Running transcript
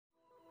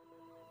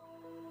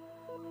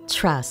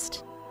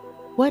Trust.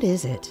 What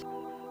is it?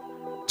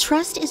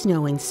 Trust is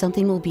knowing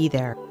something will be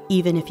there,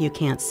 even if you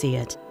can't see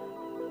it.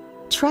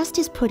 Trust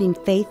is putting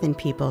faith in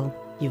people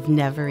you've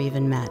never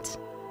even met.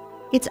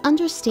 It's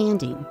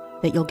understanding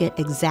that you'll get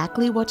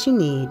exactly what you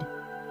need,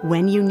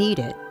 when you need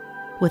it,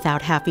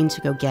 without having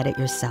to go get it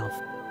yourself.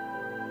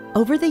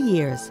 Over the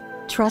years,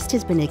 trust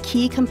has been a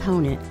key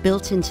component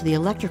built into the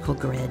electrical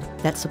grid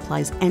that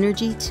supplies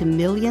energy to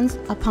millions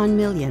upon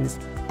millions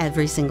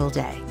every single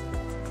day.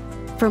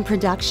 From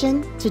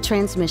production to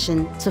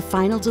transmission to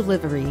final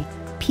delivery,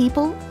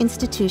 people,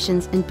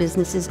 institutions, and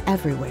businesses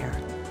everywhere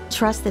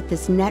trust that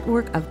this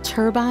network of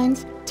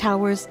turbines,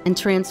 towers, and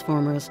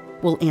transformers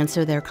will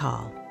answer their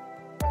call.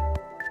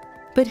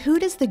 But who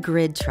does the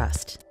grid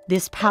trust,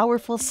 this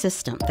powerful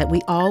system that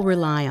we all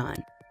rely on?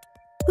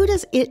 Who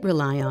does it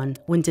rely on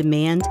when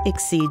demand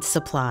exceeds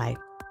supply?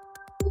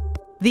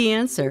 The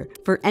answer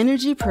for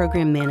energy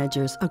program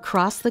managers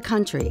across the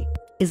country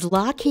is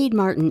Lockheed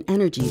Martin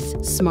Energy's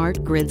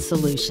Smart Grid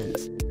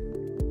Solutions.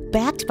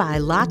 Backed by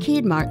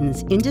Lockheed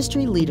Martin's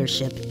industry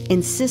leadership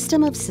in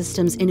system of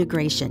systems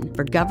integration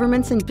for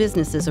governments and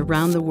businesses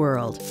around the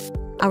world,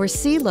 our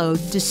SEEload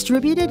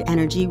Distributed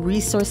Energy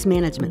Resource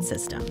Management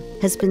System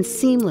has been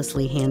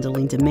seamlessly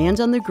handling demand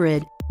on the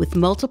grid with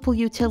multiple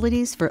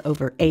utilities for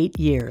over 8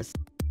 years.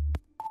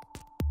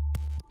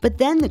 But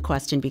then the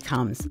question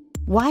becomes,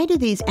 why do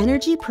these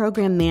energy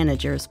program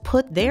managers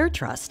put their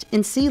trust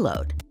in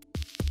SEEload?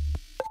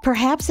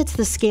 Perhaps it's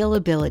the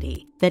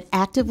scalability that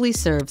actively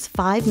serves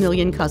 5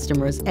 million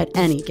customers at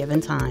any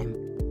given time,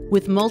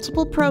 with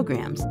multiple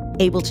programs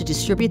able to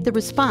distribute the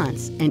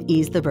response and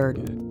ease the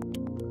burden.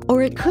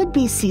 Or it could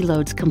be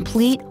SEEload's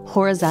complete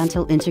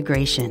horizontal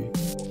integration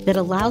that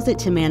allows it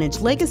to manage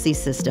legacy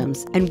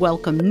systems and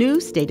welcome new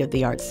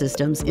state-of-the-art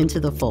systems into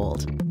the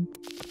fold.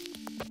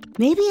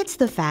 Maybe it's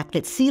the fact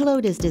that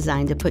SEEload is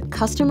designed to put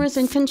customers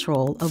in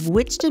control of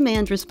which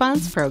demand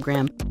response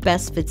program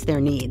best fits their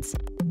needs,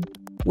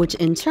 which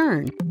in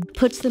turn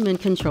puts them in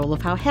control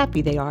of how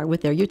happy they are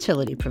with their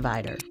utility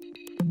provider.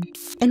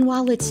 And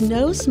while it's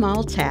no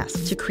small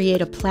task to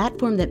create a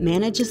platform that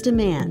manages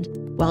demand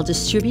while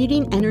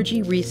distributing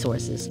energy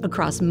resources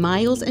across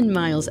miles and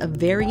miles of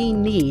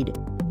varying need,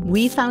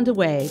 we found a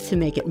way to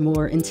make it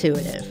more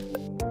intuitive.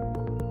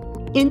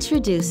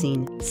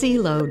 Introducing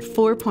SEEload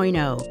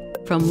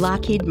 4.0 from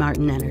Lockheed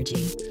Martin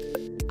Energy.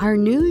 Our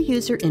new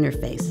user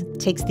interface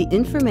takes the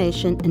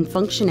information and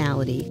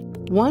functionality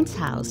once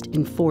housed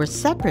in 4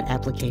 separate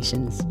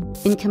applications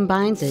and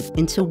combines it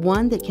into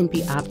one that can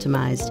be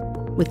optimized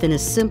within a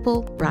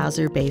simple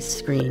browser-based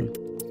screen.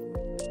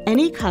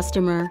 Any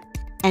customer,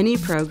 any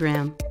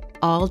program,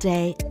 all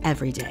day,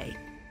 every day.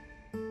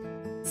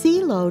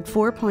 SEEload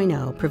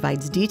 4.0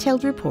 provides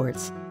detailed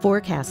reports,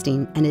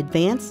 forecasting, and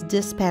advanced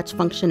dispatch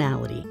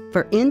functionality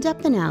for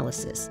in-depth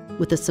analysis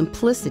with a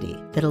simplicity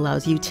that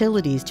allows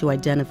utilities to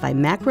identify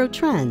macro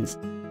trends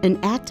and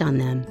act on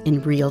them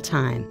in real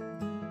time.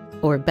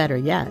 Or better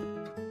yet,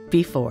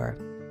 before.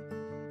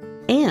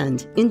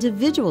 And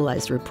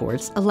individualized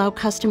reports allow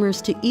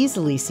customers to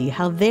easily see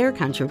how their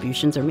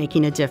contributions are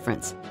making a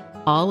difference,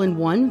 all in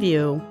one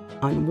view,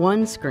 on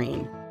one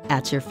screen,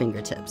 at your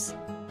fingertips.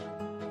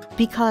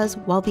 Because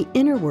while the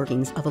inner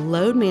workings of a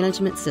load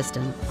management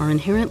system are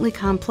inherently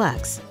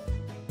complex,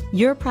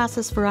 your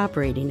process for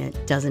operating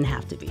it doesn't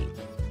have to be.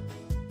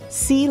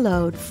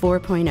 SEEload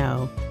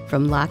 4.0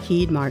 from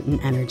Lockheed Martin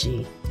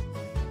Energy.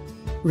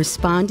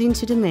 Responding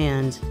to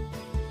demand,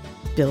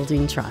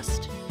 building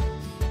trust.